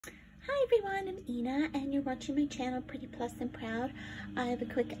Hi everyone, I'm Ina and you're watching my channel Pretty Plus and Proud. I have a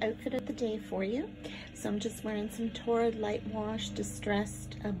quick outfit of the day for you. So I'm just wearing some Torrid light wash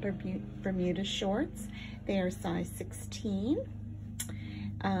distressed bermuda shorts. They are size 16.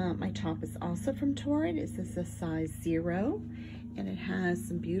 My top is also from Torrid. This is a size 0 and it has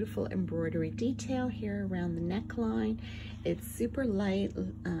some beautiful embroidery detail here around the neckline. It's super light,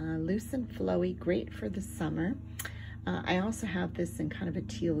 loose and flowy, great for the summer. I also have this in kind of a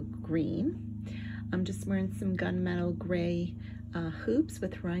teal green. I'm just wearing some gunmetal gray hoops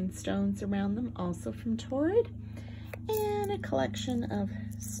with rhinestones around them, also from Torrid, and a collection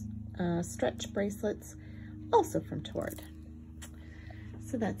of stretch bracelets, also from Torrid.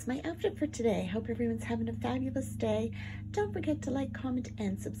 So that's my outfit for today. Hope everyone's having a fabulous day. Don't forget to like, comment,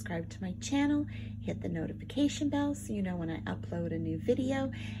 and subscribe to my channel. Hit the notification bell so you know when I upload a new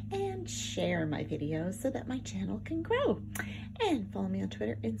video, and share my videos so that my channel can grow. And follow me on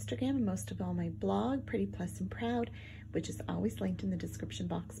Twitter, Instagram, and most of all my blog, Pretty Plus and Proud, which is always linked in the description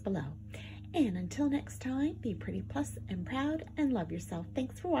box below. And until next time, be pretty plus and proud and love yourself.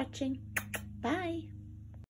 Thanks for watching. Bye.